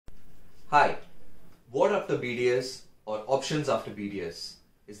Hi, what after BDS or options after BDS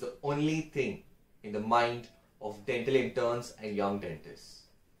is the only thing in the mind of dental interns and young dentists.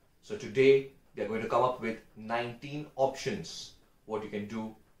 So today we are going to come up with 19 options what you can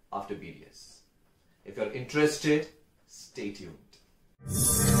do after BDS. If you're interested, stay tuned.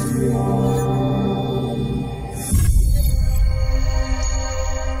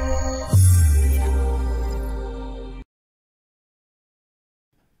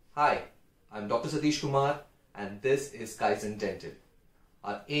 Hi, I'm Dr. Satish Kumar and this is Kaizen Dental.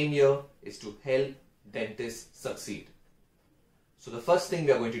 Our aim here is to help dentists succeed. So the first thing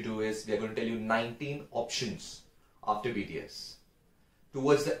we are going to do is we are going to tell you 19 options after BDS.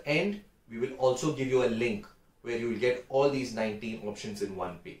 Towards the end, we will also give you a link where you will get all these 19 options in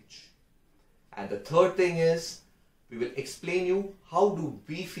one page. And the third thing is we will explain you how do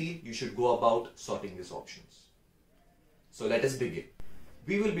we feel you should go about sorting these options. So let us begin.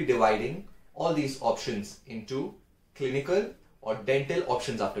 We will be dividing all these options into clinical or dental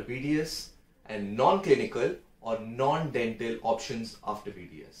options after BDS and non-clinical or non-dental options after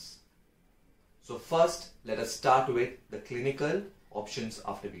BDS. So first, let us start with the clinical options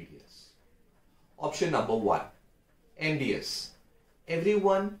after BDS. Option number 1, MDS.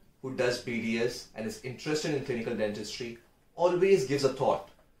 Everyone who does BDS and is interested in clinical dentistry always gives a thought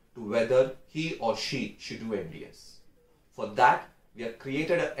to whether he or she should do MDS. For that, we have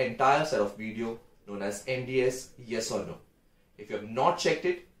created an entire set of video known as MDS Yes or No. If you have not checked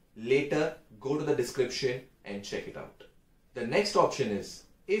it, later go to the description and check it out. The next option is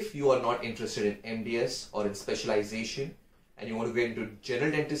if you are not interested in MDS or in specialization and you want to get into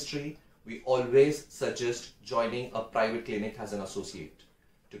general dentistry, we always suggest joining a private clinic as an associate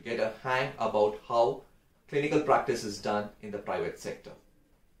to get a hang about how clinical practice is done in the private sector.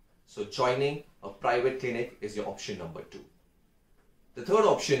 So joining a private clinic is your option number 2. The third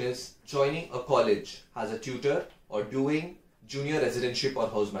option is joining a college as a tutor or doing junior residentship or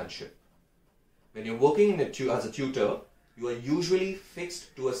housemanship. When you're working as a tutor, you are usually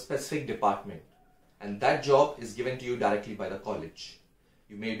fixed to a specific department and that job is given to you directly by the college.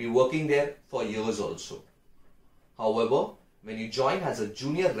 You may be working there for years also. However, when you join as a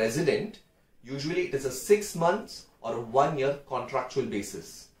junior resident, usually it is a 6 months or a 1 year contractual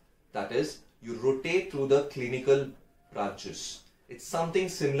basis. That is, you rotate through the clinical branches. It's something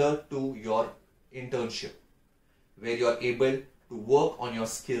similar to your internship, where you are able to work on your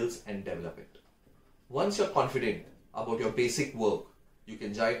skills and develop it. Once you're confident about your basic work, you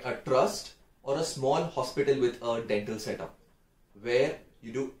can join a trust or a small hospital with a dental setup, where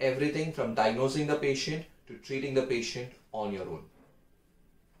you do everything from diagnosing the patient to treating the patient on your own.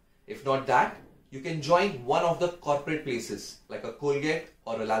 If not that, you can join one of the corporate places like a Colgate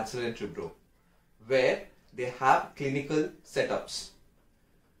or a Lancer and Tribro, where they have clinical setups.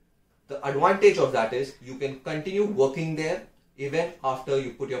 The advantage of that is you can continue working there even after you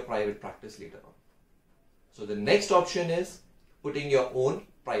put your private practice later on. So the next option is putting your own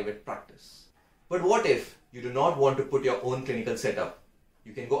private practice. But what if you do not want to put your own clinical setup?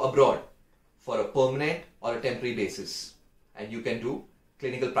 You can go abroad for a permanent or a temporary basis and you can do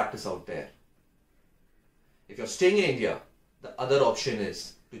clinical practice out there. If you're staying in India, the other option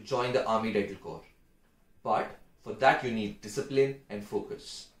is to join the Army Dental Corps. But for that you need discipline and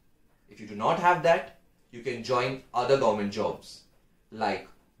focus. If you do not have that, you can join other government jobs like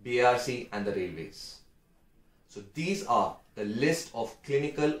BARC and the railways. So these are the list of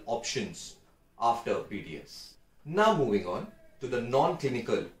clinical options after BDS. Now moving on to the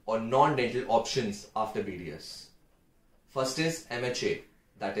non-clinical or non-dental options after BDS. First is MHA,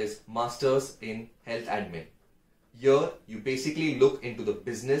 that is Masters in Health Admin. Here you basically look into the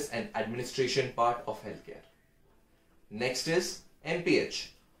business and administration part of healthcare. Next is MPH,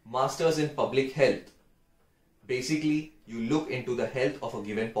 Masters in Public Health. Basically you look into the health of a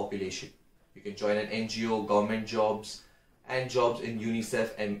given population. You can join an NGO, government jobs and jobs in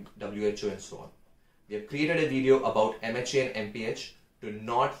UNICEF and WHO and so on. We have created a video about MHA and MPH. Do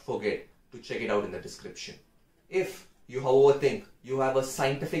not forget to check it out in the description. If you however think you have a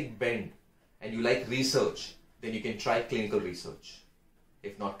scientific bend and you like research, then you can try clinical research.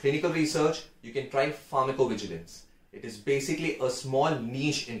 If not clinical research, you can try pharmacovigilance. It is basically a small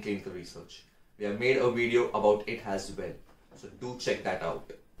niche in clinical research. We have made a video about it as well. So do check that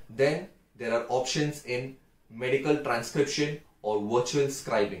out. Then there are options in medical transcription or virtual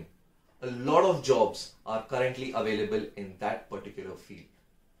scribing. A lot of jobs are currently available in that particular field.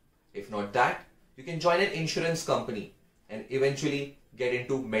 If not that, you can join an insurance company and eventually get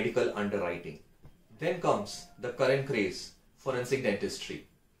into medical underwriting. Then comes the current craze, forensic dentistry.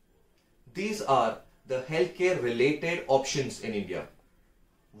 These are the healthcare related options in India.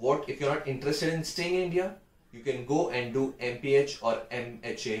 if you're not interested in staying in India, you can go and do MPH or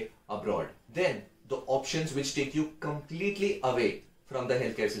MHA abroad. Then the options which take you completely away from the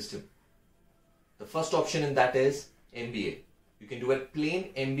healthcare system. The first option in that is MBA. You can do a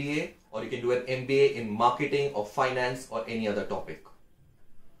plain MBA or you can do an MBA in marketing or finance or any other topic.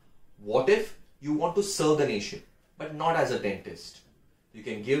 What if you want to serve the nation but not as a dentist? You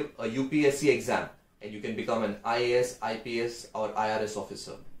can give a UPSC exam and you can become an IAS, IPS or IRS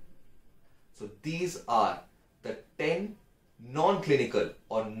officer. So these are the 10 non-clinical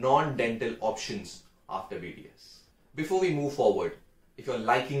or non-dental options after BDS. Before we move forward, if you're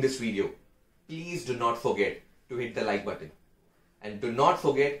liking this video, please do not forget to hit the like button. And do not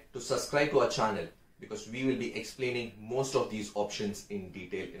forget to subscribe to our channel because we will be explaining most of these options in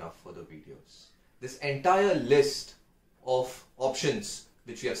detail in our further videos. This entire list of options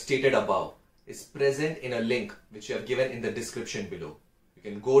which we have stated above is present in a link which we have given in the description below. You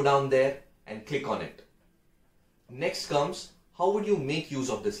can go down there and click on it. Next comes, how would you make use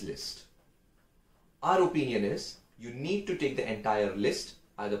of this list? Our opinion is you need to take the entire list,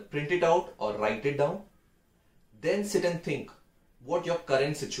 either print it out or write it down. Then sit and think what your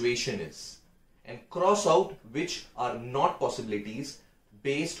current situation is and cross out which are not possibilities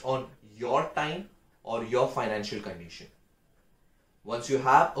based on your time or your financial condition. Once you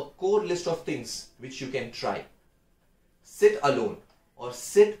have a core list of things which you can try, sit alone or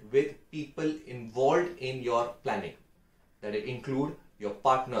sit with people involved in your planning. That it include your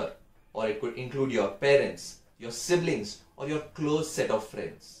partner or it could include your parents, your siblings or your close set of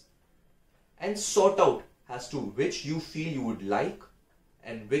friends. And sort out as to which you feel you would like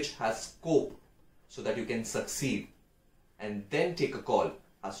and which has scope so that you can succeed, and then take a call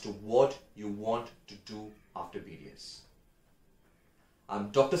as to what you want to do after BDS. I'm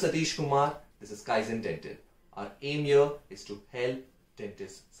Dr. Satish Kumar. This is Kaizen Dental. Our aim here is to help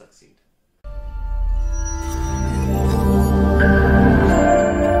dentists succeed.